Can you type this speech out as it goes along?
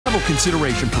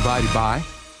Consideration provided by.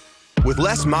 With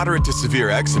less moderate to severe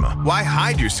eczema, why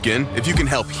hide your skin if you can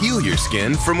help heal your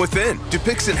skin from within?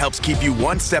 Dupixent helps keep you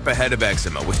one step ahead of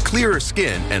eczema with clearer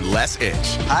skin and less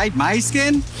itch. Hide my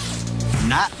skin?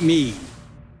 Not me.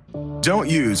 Don't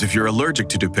use if you're allergic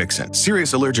to Dupixent.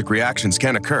 Serious allergic reactions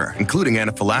can occur, including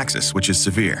anaphylaxis, which is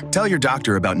severe. Tell your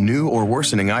doctor about new or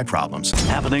worsening eye problems.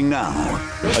 Happening now.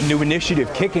 A new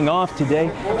initiative kicking off today,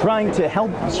 trying to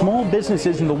help small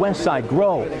businesses in the West Side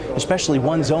grow, especially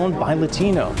ones owned by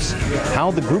Latinos.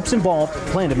 How the groups involved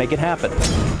plan to make it happen.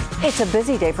 It's a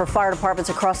busy day for fire departments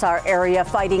across our area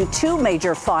fighting two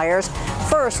major fires.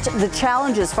 First, the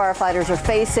challenges firefighters are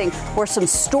facing where some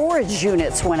storage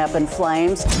units went up in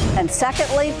flames. And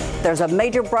secondly, there's a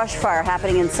major brush fire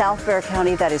happening in South Bexar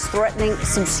County that is threatening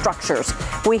some structures.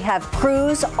 We have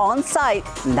crews on site,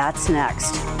 and that's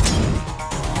next.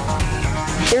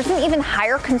 There's an even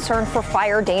higher concern for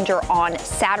fire danger on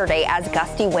Saturday as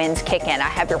gusty winds kick in. I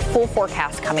have your full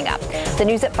forecast coming up. The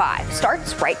news at 5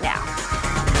 starts right now.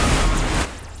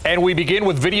 And we begin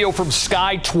with video from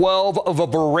Sky 12 of a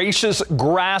voracious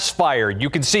grass fire. You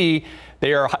can see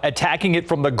they are attacking it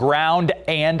from the ground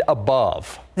and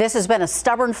above. This has been a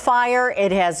stubborn fire.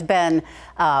 It has been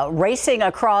racing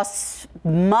across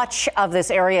much of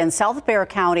this area in South Bexar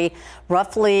County,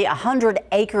 roughly 100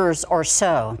 acres or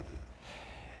so.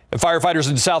 The firefighters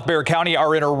in South Bexar County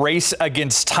are in a race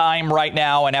against time right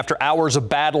now. And after hours of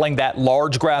battling that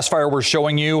large grass fire we're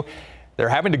showing you, they're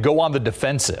having to go on the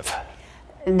defensive.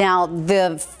 Now,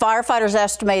 the firefighters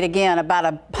estimate, again, about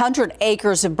 100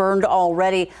 acres have burned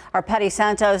already. Our Patty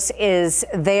Santos is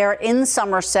there in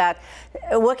Somerset.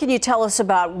 What can you tell us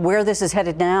about where this is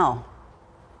headed now?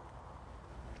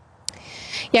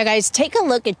 Yeah, guys, take a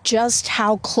look at just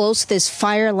how close this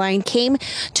fire line came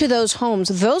to those homes.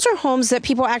 Those are homes that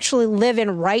people actually live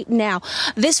in right now.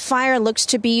 This fire looks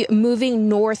to be moving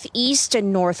northeast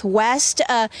and northwest,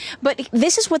 but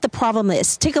this is what the problem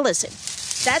is. Take a listen.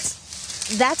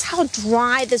 That's how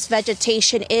dry this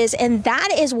vegetation is, and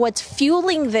that is what's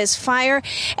fueling this fire.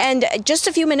 And just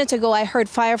a few minutes ago, I heard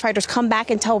firefighters come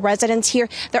back and tell residents here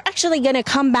they're actually going to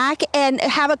come back and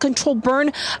have a controlled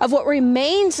burn of what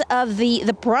remains of the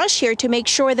brush here to make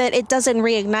sure that it doesn't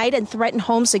reignite and threaten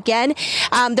homes again.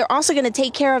 They're also going to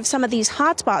take care of some of these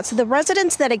hot spots. The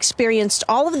residents that experienced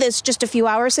all of this just a few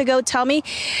hours ago tell me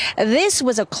this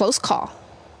was a close call.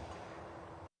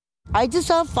 I just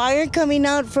saw fire coming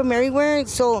out from everywhere,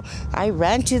 so I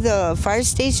ran to the fire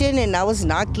station and I was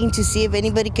knocking to see if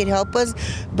anybody could help us.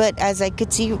 But as I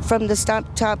could see from the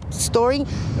top story,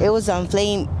 it was on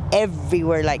flame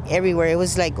everywhere, like everywhere. It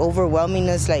was like overwhelming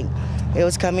us, like it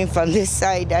was coming from this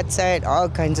side, that side, all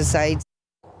kinds of sides.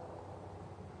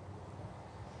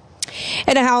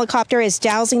 And a helicopter is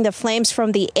dousing the flames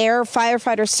from the air.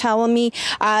 Firefighters telling me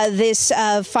this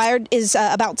fire is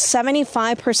about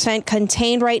 75%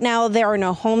 contained right now. There are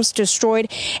no homes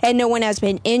destroyed and no one has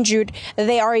been injured.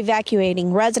 They are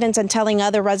evacuating residents and telling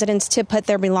other residents to put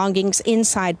their belongings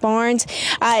inside barns.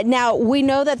 Now, we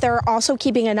know that they're also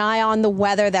keeping an eye on the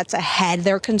weather that's ahead.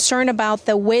 They're concerned about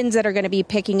the winds that are going to be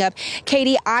picking up.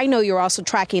 Katie, I know you're also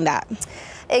tracking that.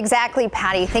 Exactly,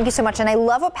 Patty. Thank you so much. And I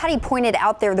love what Patty pointed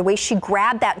out there, the way she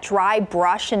grabbed that dry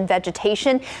brush and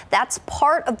vegetation. That's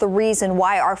part of the reason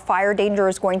why our fire danger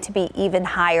is going to be even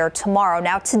higher tomorrow.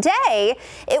 Now, today,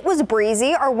 it was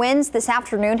breezy. Our winds this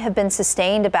afternoon have been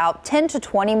sustained about 10 to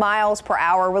 20 miles per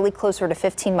hour, really closer to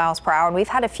 15 miles per hour. And we've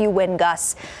had a few wind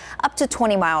gusts up to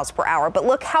 20 miles per hour. But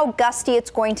look how gusty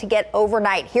it's going to get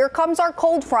overnight. Here comes our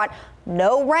cold front.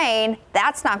 No rain.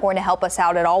 That's not going to help us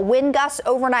out at all. Wind gusts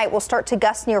overnight will start to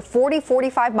gust near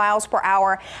 40-45 miles per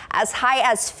hour, as high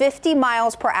as 50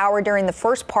 miles per hour during the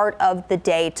first part of the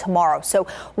day tomorrow. So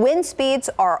wind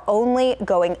speeds are only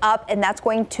going up, and that's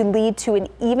going to lead to an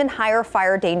even higher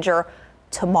fire danger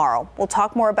tomorrow. We'll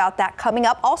talk more about that coming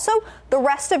up. Also, the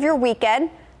rest of your weekend,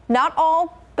 not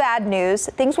all bad news.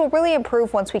 Things will really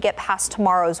improve once we get past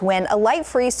tomorrow's wind. A light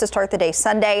freeze to start the day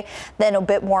Sunday, then a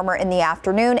bit warmer in the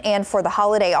afternoon, and for the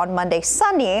holiday on Monday,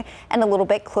 sunny and a little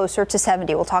bit closer to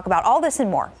 70. We'll talk about all this and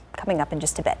more coming up in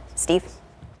just a bit. Steve?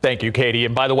 Thank you, Katie.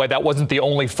 And by the way, that wasn't the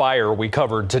only fire we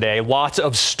covered today. Lots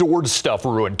of stored stuff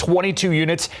ruined. 22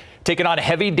 units taking on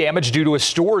heavy damage due to a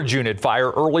storage unit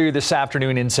fire earlier this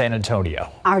afternoon in San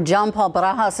Antonio. Our John Paul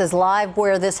Barajas is live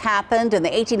where this happened in the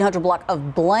 1800 block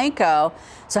of Blanco.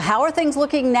 So how are things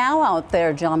looking now out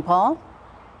there, John Paul?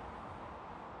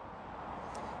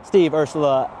 Steve,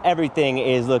 Ursula, everything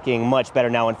is looking much better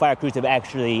now, and fire crews have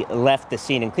actually left the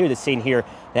scene and cleared the scene here.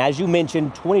 And as you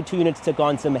mentioned, 22 units took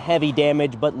on some heavy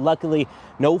damage, but luckily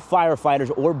no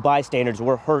firefighters or bystanders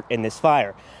were hurt in this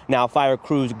fire. Now, fire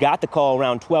crews got the call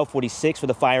around 12:46 for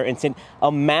the fire and sent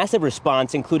a massive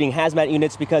response, including hazmat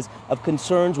units, because of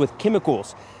concerns with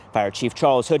chemicals. Fire Chief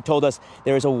Charles Hood told us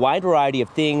there is a wide variety of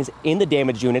things in the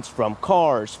damaged units, from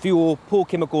cars, fuel, pool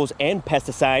chemicals, and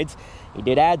pesticides. He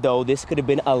did add, though, this could have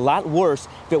been a lot worse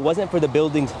if it wasn't for the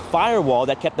building's firewall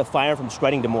that kept the fire from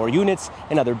spreading to more units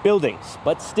and other buildings.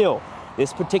 But still,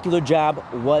 this particular job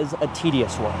was a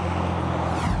tedious one.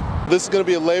 This is going to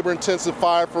be a labor-intensive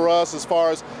fire for us, as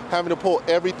far as having to pull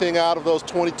everything out of those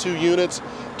 22 units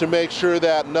to make sure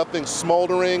that nothing's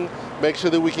smoldering, make sure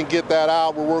that we can get that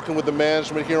out. We're working with the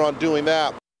management here on doing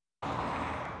that.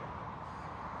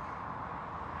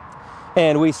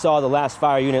 And we saw the last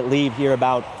fire unit leave here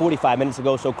about 45 minutes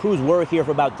ago, so crews were here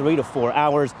for about 3 to 4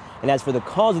 hours. And as for the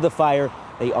cause of the fire,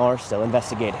 they are still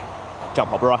investigating. John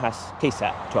Paul Barajas,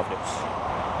 KSAT 12 News.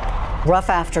 Rough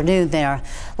afternoon there.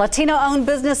 Latino-owned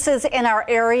businesses in our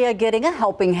area getting a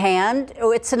helping hand.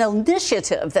 It's an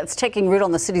initiative that's taking root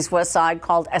on the city's west side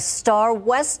called a Star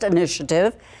West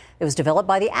Initiative. It was developed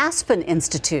by the Aspen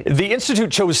Institute. The Institute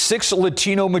chose 6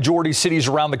 Latino majority cities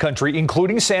around the country,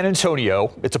 including San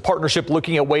Antonio. It's a partnership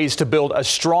looking at ways to build a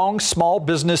strong small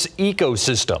business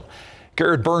ecosystem.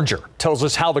 Garrett Berger tells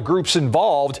us how the groups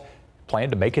involved plan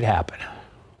to make it happen.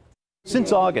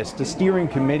 Since August, the steering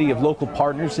committee of local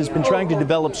partners has been trying to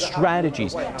develop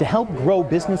strategies to help grow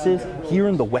businesses here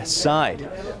in the West Side.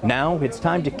 Now it's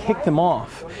time to kick them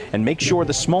off and make sure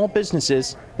the small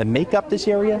businesses that make up this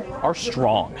area are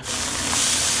strong.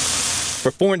 For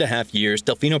 4.5 years,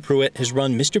 Delfino Pruitt has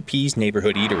run Mr. P's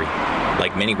Neighborhood Eatery.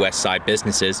 Like many West Side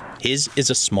businesses, his is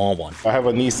a small one. I have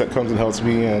a niece that comes and helps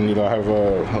me, and I have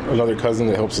another cousin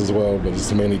that helps as well, but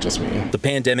it's mainly just me. The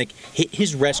pandemic hit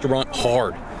his restaurant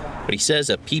hard, but he says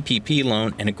a PPP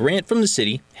loan and a grant from the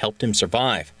city helped him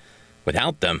survive.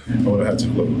 Without them, I would have had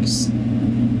to close.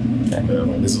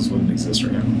 This is what exists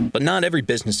right now. But not every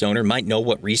business owner might know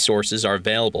what resources are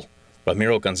available.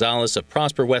 Ramiro Gonzalez of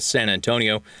Prosper West San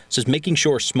Antonio says making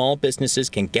sure small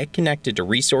businesses can get connected to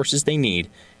resources they need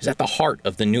is at the heart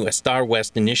of the new Star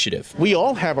West initiative. We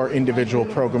all have our individual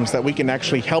programs that we can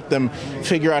actually help them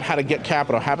figure out how to get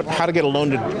capital, how to get a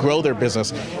loan to grow their business,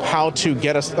 how to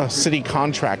get a city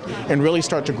contract and really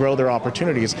start to grow their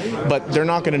opportunities. But they're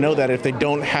not going to know that if they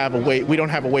don't have a way, we don't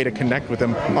have a way to connect with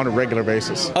them on a regular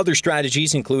basis. Other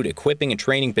strategies include equipping and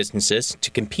training businesses to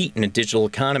compete in a digital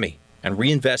economy and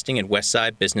reinvesting in West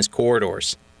Side business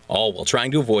corridors, all while trying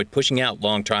to avoid pushing out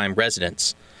long-time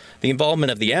residents. The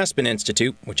involvement of the Aspen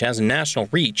Institute, which has a national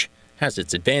reach, has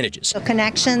its advantages. So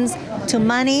connections to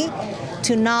money,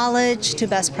 to knowledge, to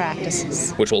best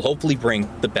practices, which will hopefully bring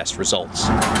the best results.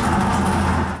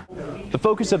 The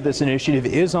focus of this initiative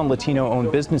is on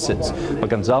Latino-owned businesses, but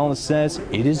Gonzalez says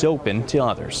it is open to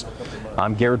others.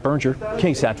 I'm Garrett Berger,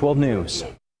 KSAT 12 News.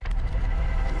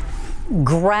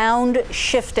 Ground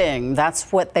shifting.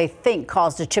 That's what they think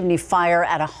caused a chimney fire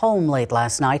at a home late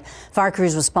last night. Fire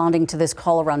crews responding to this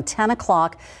call around 10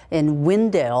 o'clock in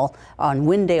Windale, on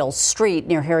Windale Street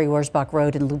near Harry Wurzbach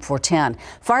Road in Loop 410.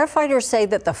 Firefighters say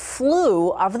that the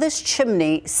flue of this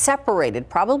chimney separated,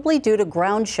 probably due to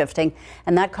ground shifting,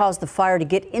 and that caused the fire to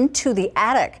get into the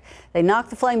attic. They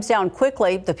knocked the flames down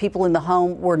quickly. The people in the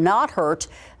home were not hurt.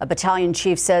 A battalion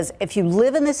chief says if you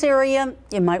live in this area,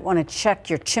 you might want to check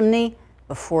your chimney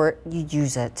before you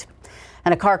use it.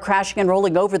 And a car crashing and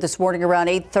rolling over this morning around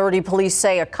 8:30. Police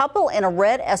say a couple in a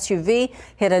red SUV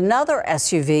hit another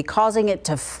SUV, causing it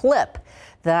to flip.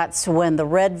 That's when the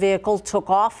red vehicle took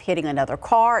off, hitting another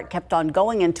car. It kept on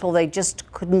going until they just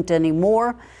couldn't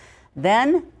anymore.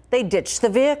 Then they ditched the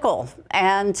vehicle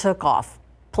and took off.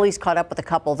 Police caught up with the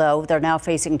couple, though. They're now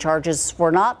facing charges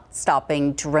for not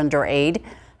stopping to render aid.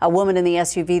 A woman in the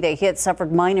SUV they hit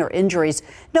suffered minor injuries.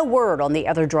 No word on the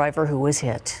other driver who was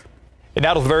hit. And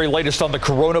now to the very latest on the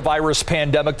coronavirus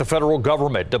pandemic, the federal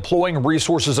government deploying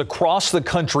resources across the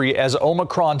country as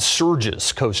Omicron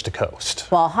surges coast to coast.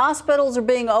 While hospitals are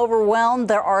being overwhelmed,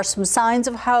 there are some signs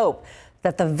of hope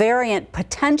that the variant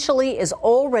potentially is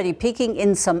already peaking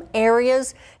in some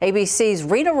areas. ABC's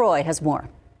Rita Roy has more.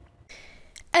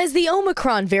 As the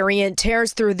Omicron variant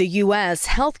tears through the U.S.,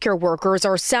 healthcare workers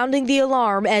are sounding the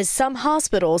alarm as some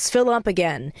hospitals fill up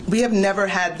again. We have never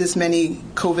had this many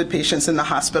COVID patients in the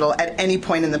hospital at any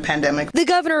point in the pandemic. The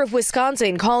governor of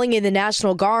Wisconsin calling in the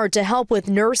National Guard to help with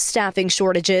nurse staffing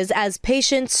shortages as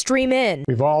patients stream in.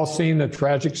 We've all seen the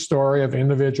tragic story of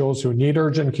individuals who need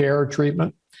urgent care or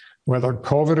treatment whether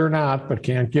COVID or not, but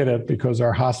can't get it because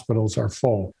our hospitals are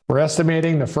full. We're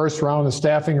estimating the first round of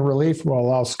staffing and relief will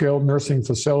allow skilled nursing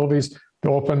facilities to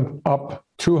open up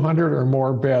 200 or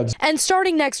more beds. And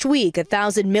starting next week,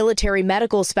 1,000 military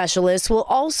medical specialists will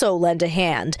also lend a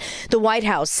hand. The White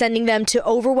House sending them to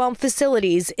overwhelmed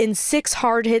facilities in 6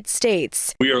 hard-hit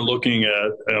states. We are looking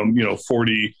at,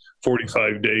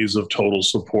 45 days of total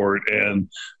support, and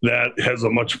that has a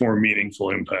much more meaningful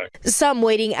impact. Some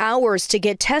waiting hours to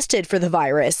get tested for the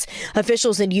virus.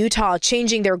 Officials in Utah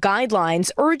changing their guidelines,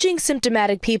 urging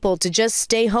symptomatic people to just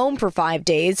stay home for 5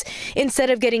 days instead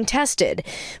of getting tested.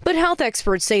 But health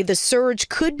experts say the surge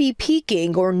could be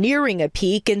peaking or nearing a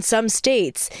peak in some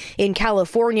states. In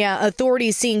California,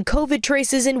 authorities seeing COVID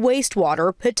traces in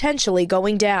wastewater potentially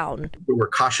going down. We're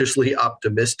cautiously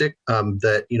optimistic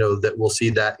that we'll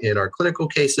see that in our clinical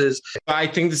cases. I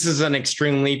think this is an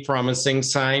extremely promising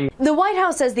sign. The White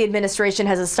House says the administration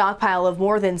has a stockpile of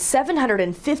more than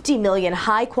 750 million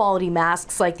high-quality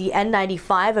masks like the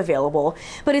N95 available,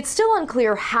 but it's still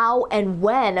unclear how and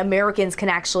when Americans can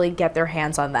actually get their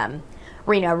hands on them.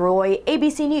 Rena Roy,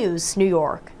 ABC News, New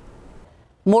York.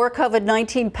 More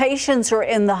COVID-19 patients are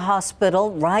in the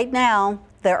hospital right now.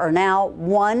 There are now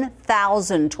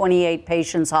 1,028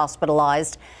 patients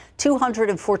hospitalized.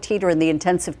 214 are in the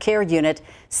intensive care unit.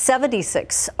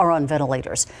 76 are on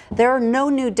ventilators. There are no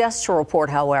new deaths to report,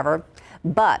 however,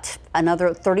 but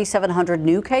another 3,700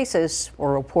 new cases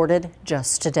were reported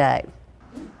just today.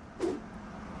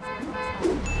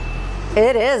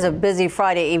 It is a busy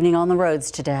Friday evening on the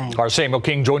roads today. Our Samuel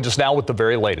King joins us now with the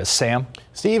very latest. Sam?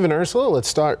 Steve and Ursula, let's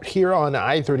start here on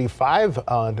I-35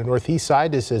 on the northeast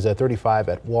side. This is a 35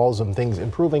 at Walsham. Things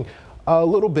improving a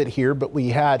little bit here, but we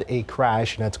had a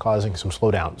crash and that's causing some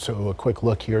slowdown. So a quick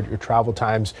look here at your travel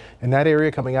times in that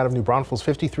area coming out of New Braunfels,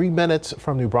 53 minutes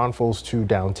from New Braunfels to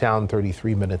downtown,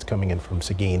 33 minutes coming in from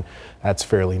Seguin. That's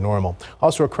fairly normal.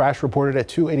 Also a crash reported at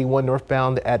 281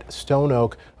 northbound at Stone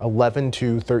Oak, 11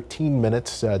 to 13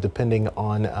 minutes, depending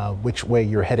on which way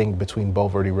you're heading between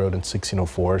Bulverde Road and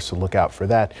 1604. So look out for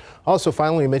that. Also,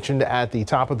 finally mentioned at the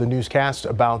top of the newscast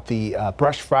about the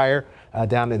brush fire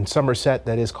down in Somerset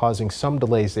that is causing some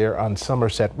delays there on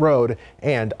Somerset Road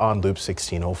and on Loop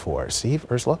 1604. Steve,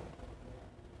 Ursula?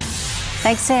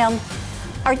 Thanks, Sam.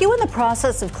 Are you in the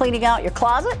process of cleaning out your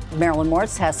closet? Marilyn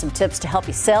Morse has some tips to help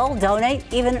you sell, donate,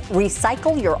 even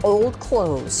recycle your old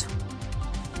clothes.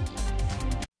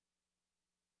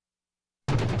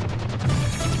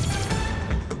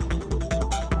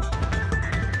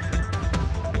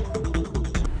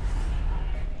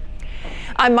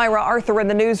 I'm Myra Arthur in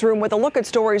the newsroom with a look at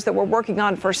stories that we're working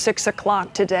on for 6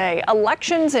 o'clock today.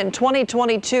 Elections in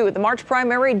 2022, the March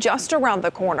primary just around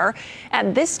the corner.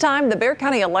 And this time, the Bexar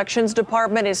County Elections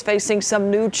Department is facing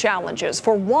some new challenges.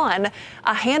 For one,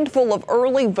 a handful of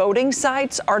early voting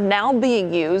sites are now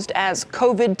being used as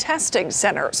COVID testing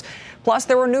centers. Plus,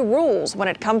 there are new rules when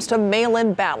it comes to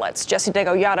mail-in ballots. Jesse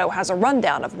DeGoyato has a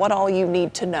rundown of what all you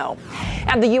need to know.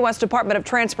 And the U.S. Department of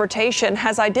Transportation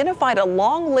has identified a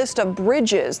long list of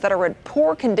bridges that are in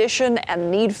poor condition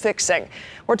and need fixing.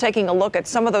 We're taking a look at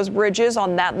some of those bridges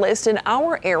on that list in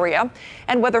our area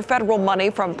and whether federal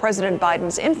money from President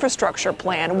Biden's infrastructure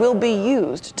plan will be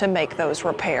used to make those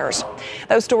repairs.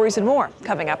 Those stories and more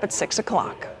coming up at 6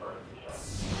 o'clock.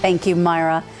 Thank you,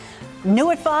 Myra.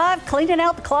 New at 5, cleaning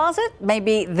out the closet.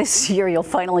 Maybe this year you'll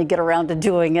finally get around to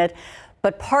doing it.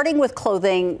 But parting with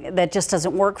clothing that just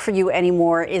doesn't work for you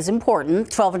anymore is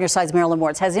important. 12 on your side's Marilyn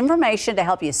Morse has information to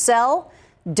help you sell,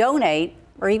 donate,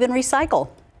 or even recycle.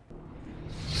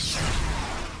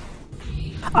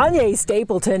 Anya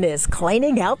Stapleton is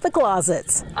cleaning out the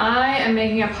closets. I am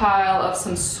making a pile of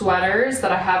some sweaters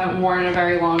that I haven't worn in a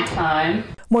very long time.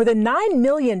 More than 9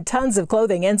 million tons of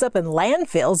clothing ends up in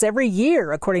landfills every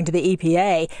year, according to the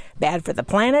EPA. Bad for the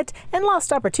planet and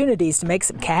lost opportunities to make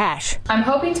some cash. I'm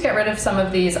hoping to get rid of some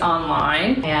of these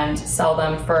online and sell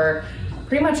them for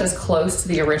pretty much as close to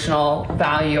the original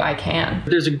value I can.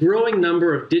 There's a growing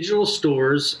number of digital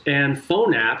stores and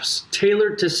phone apps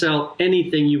tailored to sell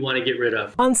anything you want to get rid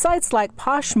of. On sites like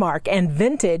Poshmark and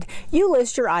Vinted, you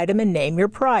list your item and name your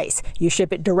price. You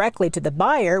ship it directly to the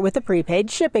buyer with a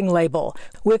prepaid shipping label.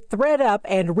 With ThreadUp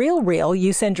and RealReal,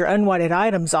 you send your unwanted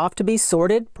items off to be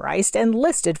sorted, priced, and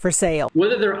listed for sale.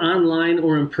 Whether they're online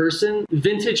or in person,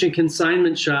 vintage and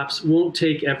consignment shops won't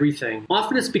take everything.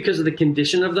 Often it's because of the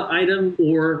condition of the item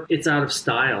or it's out of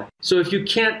style. So if you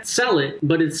can't sell it,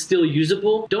 but it's still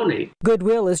usable, donate.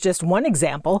 Goodwill is just one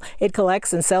example. It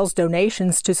collects and sells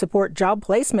donations to support job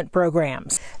placement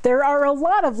programs. There are a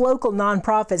lot of local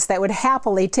nonprofits that would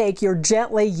happily take your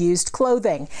gently used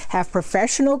clothing. Have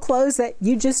professional clothes that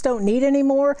you just don't need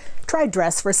anymore? Try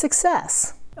Dress for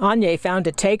Success. Anya found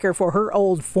a taker for her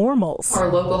old formals.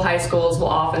 Our local high schools will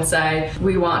often say,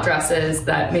 we want dresses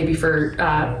that maybe for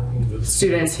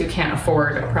students who can't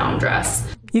afford a prom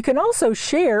dress. You can also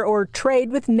share or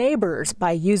trade with neighbors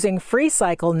by using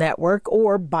FreeCycle Network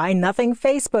or Buy Nothing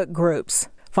Facebook groups.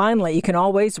 Finally, you can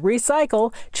always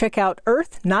recycle. Check out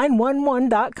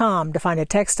earth911.com to find a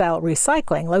textile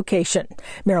recycling location.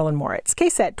 Marilyn Moritz,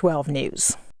 KSAT 12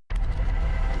 News.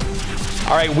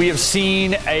 All right, we have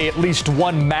seen at least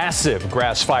one massive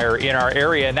grass fire in our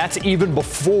area, and that's even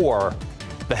before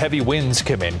the heavy winds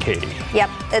come in, Katie. Yep,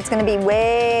 it's going to be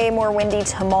way more windy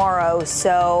tomorrow,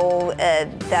 so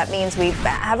that means we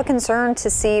have a concern to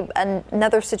see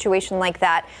another situation like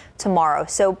that tomorrow.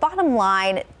 So bottom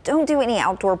line, don't do any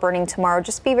outdoor burning tomorrow.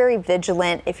 Just be very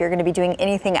vigilant if you're going to be doing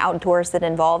anything outdoors that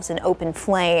involves an open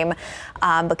flame,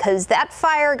 because that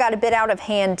fire got a bit out of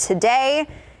hand today,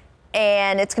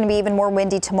 and it's going to be even more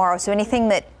windy tomorrow. So anything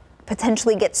that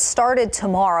potentially gets started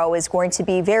tomorrow is going to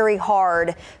be very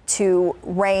hard to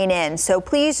rein in. So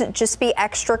please just be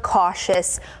extra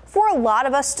cautious. For a lot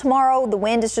of us tomorrow, the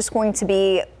wind is just going to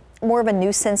be more of a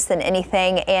nuisance than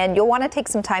anything, and you'll want to take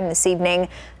some time this evening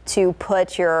to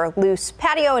put your loose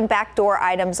patio and back door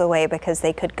items away because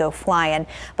they could go flying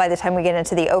by the time we get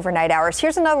into the overnight hours.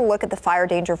 Here's another look at the fire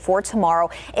danger for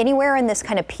tomorrow. Anywhere in this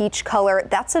kind of peach color,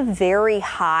 that's a very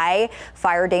high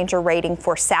fire danger rating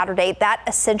for Saturday. That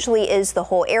essentially is the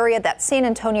whole area. That's San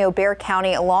Antonio, Bexar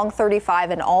County, along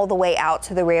 35 and all the way out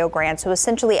to the Rio Grande. So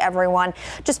essentially everyone,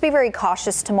 just be very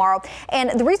cautious tomorrow.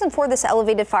 And the reason for this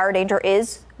elevated fire danger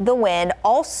is the wind.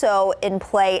 Also in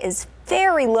play is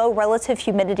very low relative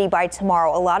humidity by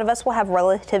tomorrow. A lot of us will have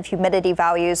relative humidity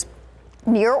values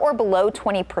near or below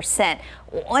 20%.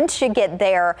 Once you get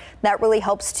there, that really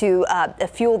helps to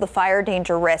fuel the fire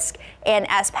danger risk. And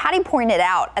as Patty pointed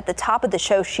out at the top of the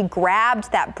show, she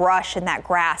grabbed that brush and that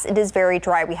grass. It is very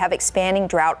dry. We have expanding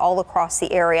drought all across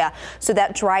the area. So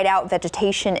that dried out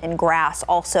vegetation and grass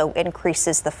also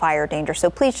increases the fire danger. So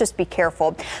please just be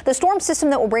careful. The storm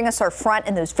system that will bring us our front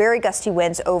and those very gusty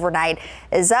winds overnight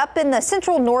is up in the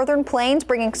central northern plains,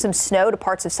 bringing some snow to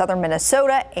parts of southern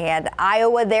Minnesota and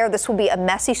Iowa there. This will be a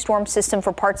messy storm system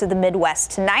for parts of the Midwest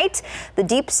tonight, the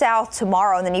deep south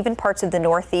tomorrow, and then even parts of the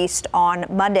Northeast on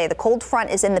Monday. The cold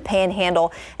front is in the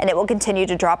Panhandle, and it will continue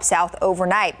to drop south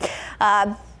overnight.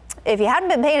 If you hadn't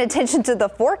been paying attention to the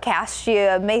forecast,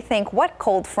 you may think, what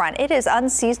cold front? It is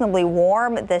unseasonably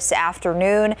warm this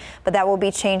afternoon, but that will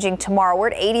be changing tomorrow. We're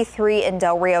at 83 in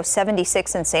Del Rio,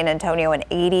 76 in San Antonio, and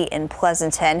 80 in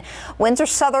Pleasanton. Winds are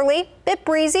southerly, bit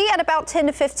breezy at about 10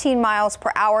 to 15 miles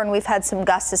per hour, and we've had some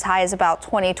gusts as high as about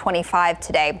 20-25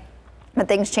 today. But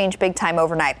things change big time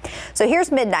overnight. So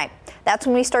here's midnight. That's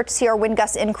when we start to see our wind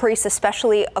gusts increase,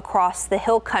 especially across the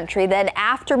hill country. Then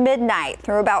after midnight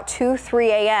through about 2-3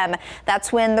 a.m.,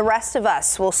 that's when the rest of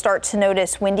us will start to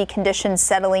notice windy conditions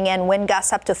settling in. Wind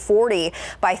gusts up to 40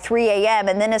 by 3 a.m.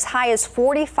 and then as high as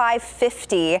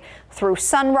 45-50 through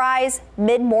sunrise,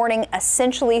 mid-morning,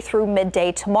 essentially through midday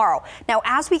tomorrow. Now,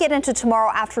 as we get into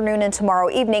tomorrow afternoon and tomorrow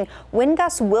evening, wind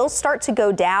gusts will start to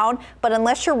go down, but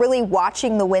unless you're really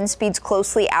watching the wind speeds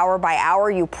closely hour by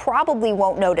hour, you probably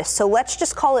won't notice. So let's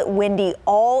just call it windy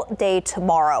all day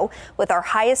tomorrow, with our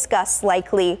highest gusts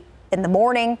likely in the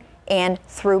morning and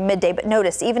through midday. But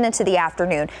notice, even into the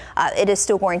afternoon, it is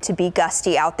still going to be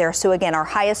gusty out there. So again, our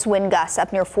highest wind gusts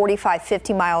up near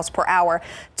 45-50 miles per hour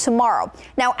tomorrow.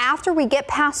 Now, after we get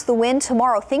past the wind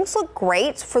tomorrow, things look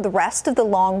great for the rest of the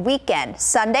long weekend.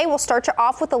 Sunday, we'll start you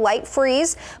off with a light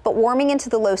freeze, but warming into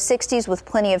the low 60s with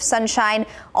plenty of sunshine.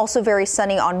 Also very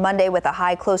sunny on Monday with a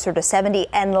high closer to 70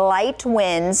 and light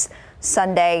winds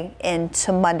Sunday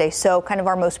into Monday. So kind of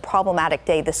our most problematic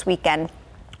day this weekend,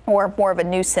 or more of a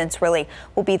nuisance really,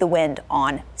 will be the wind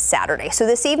on Saturday. So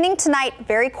this evening, tonight,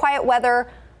 very quiet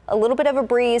weather, a little bit of a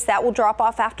breeze that will drop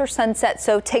off after sunset.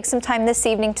 So take some time this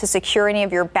evening to secure any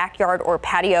of your backyard or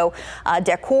patio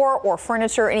decor or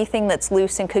furniture, anything that's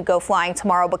loose and could go flying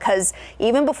tomorrow, because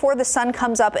even before the sun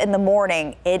comes up in the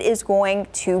morning, it is going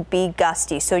to be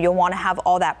gusty. So you'll want to have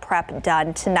all that prep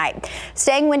done tonight.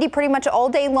 Staying windy pretty much all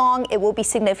day long. It will be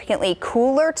significantly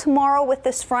cooler tomorrow with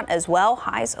this front as well.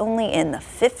 Highs only in the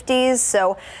 50s.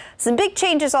 So some big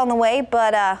changes on the way,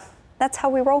 but that's how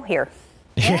we roll here.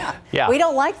 Yeah. We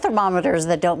don't like thermometers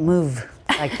that don't move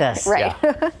like this. Right.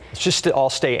 Yeah. It's just to all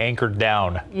stay anchored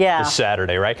down this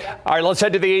Saturday, right? All right, let's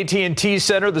head to the AT&T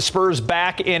Center. The Spurs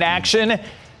back in action.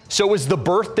 So is the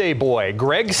birthday boy,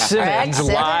 Greg Simmons,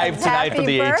 live tonight for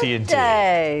the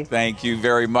AT&T. Thank you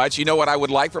very much. You know what I would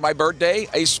like for my birthday?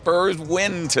 A Spurs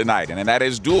win tonight, and that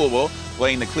is doable.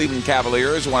 Playing the Cleveland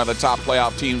Cavaliers, one of the top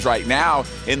playoff teams right now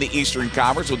in the Eastern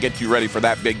Conference. We'll get you ready for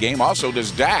that big game. Also,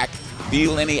 does Dak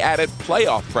feel any added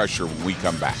playoff pressure when we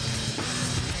come back?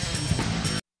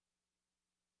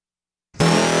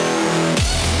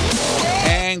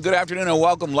 And good afternoon and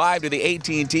welcome live to the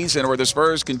AT&T Center, where the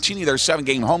Spurs continue their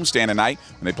 7-game homestand tonight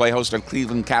when they play host to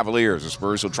Cleveland Cavaliers. The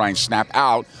Spurs will try and snap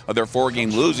out of their 4-game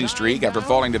losing streak after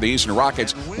falling to the Houston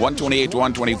Rockets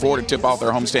 128-124 to tip off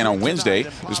their homestand on Wednesday.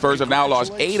 The Spurs have now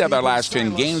lost 8 of their last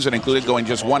 10 games, and included going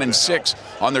just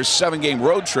 1-6 on their 7-game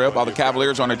road trip, while the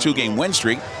Cavaliers on a 2-game win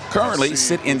streak currently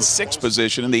sit in 6th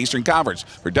position in the Eastern Conference.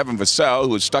 For Devin Vassell, who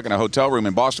was stuck in a hotel room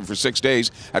in Boston for 6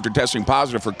 days after testing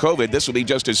positive for COVID, this will be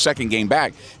just his 2nd game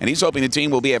back, and he's hoping the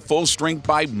team will be at full strength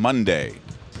by Monday.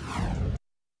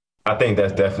 I think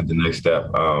that's definitely the next step.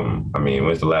 I mean,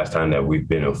 when's the last time that we've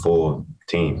been a full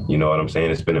team? You know what I'm saying?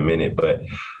 It's been a minute, but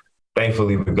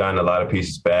thankfully we've gotten a lot of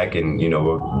pieces back, and, you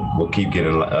know, we'll keep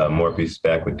getting more pieces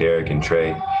back with Derek and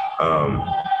Trey.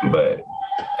 But,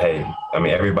 hey, I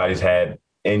mean, everybody's had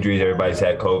injuries, everybody's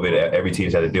had COVID, every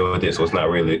team's had to deal with it, so it's not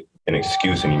really an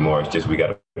excuse anymore. It's just we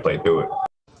got to play through it.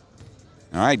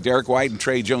 All right, Derek White and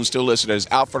Trey Jones still listed as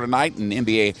out for tonight in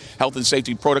NBA health and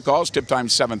safety protocols. Tip time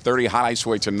 7:30. Highlights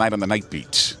for you tonight on the Night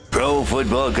Beat. Pro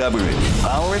football coverage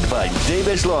powered by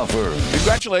Davis Law Firm.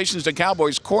 Congratulations to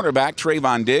Cowboys cornerback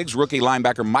Trayvon Diggs, rookie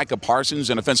linebacker Micah Parsons,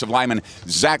 and offensive lineman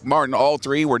Zach Martin. All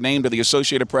three were named to the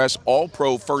Associated Press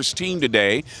All-Pro First Team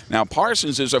today. Now,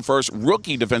 Parsons is the first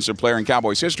rookie defensive player in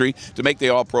Cowboys history to make the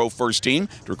All-Pro First Team,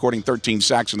 recording 13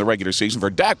 sacks in the regular season. For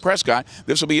Dak Prescott,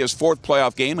 this will be his 4th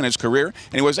playoff game in his career,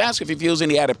 and he was asked if he feels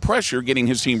any added pressure getting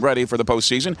his team ready for the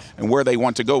postseason and where they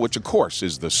want to go, which, of course,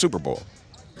 is the Super Bowl.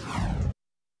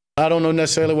 I don't know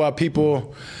necessarily why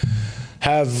people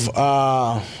have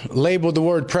labeled the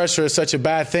word pressure as such a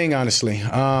bad thing, honestly.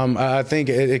 I think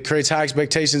it creates high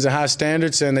expectations and high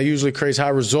standards, and that usually creates high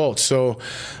results. So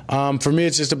for me,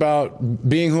 it's just about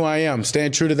being who I am,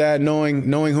 staying true to that, knowing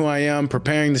who I am,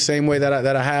 preparing the same way that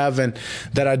I have and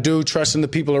that I do, trusting the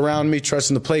people around me,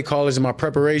 trusting the play callers in my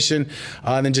preparation,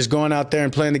 and then just going out there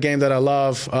and playing the game that I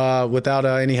love without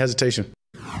any hesitation.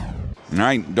 All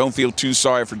right, don't feel too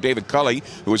sorry for David Culley,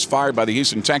 who was fired by the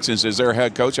Houston Texans as their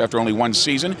head coach after only 1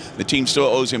 season. The team still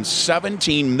owes him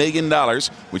 $17 million,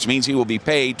 which means he will be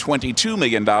paid $22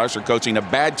 million for coaching a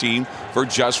bad team for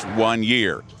just 1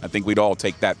 year. I think we'd all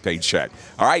take that paycheck.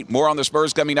 All right, more on the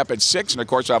Spurs coming up at 6. And, of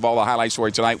course, I have all the highlights for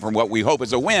you tonight from what we hope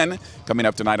is a win coming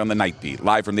up tonight on the Night Beat.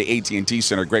 Live from the AT&T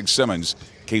Center, Greg Simmons,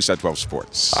 KSAT 12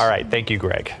 Sports. All right, thank you,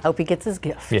 Greg. Hope he gets his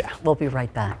gift. Yeah. We'll be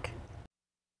right back.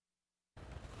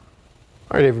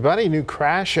 All right, everybody, new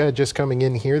crash just coming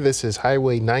in here. This is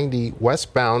Highway 90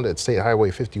 westbound at State Highway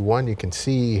 51. You can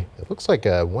see it looks like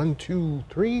a 1, 2,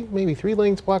 3, maybe 3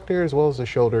 lanes blocked there, as well as the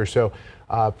shoulder. So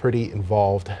pretty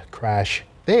involved crash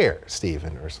there, Steve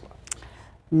and Ursula.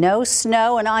 No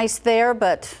snow and ice there,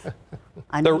 but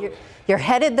I know you're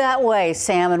headed that way,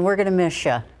 Sam, and we're going to miss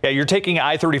you. Yeah, you're taking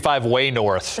I-35 way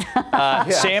north.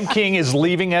 Sam King is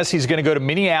leaving us. He's going to go to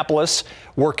Minneapolis,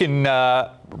 working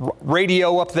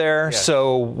radio up there. Yeah.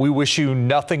 So we wish you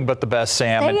nothing but the best,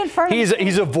 Sam. Stay in front of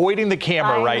he's avoiding the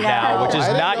camera right now, which is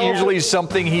not usually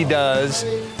something he does.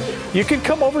 You can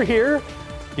come over here.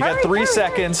 You got 3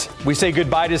 seconds. We say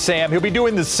goodbye to Sam. He'll be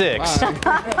doing the 6.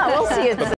 We'll see you.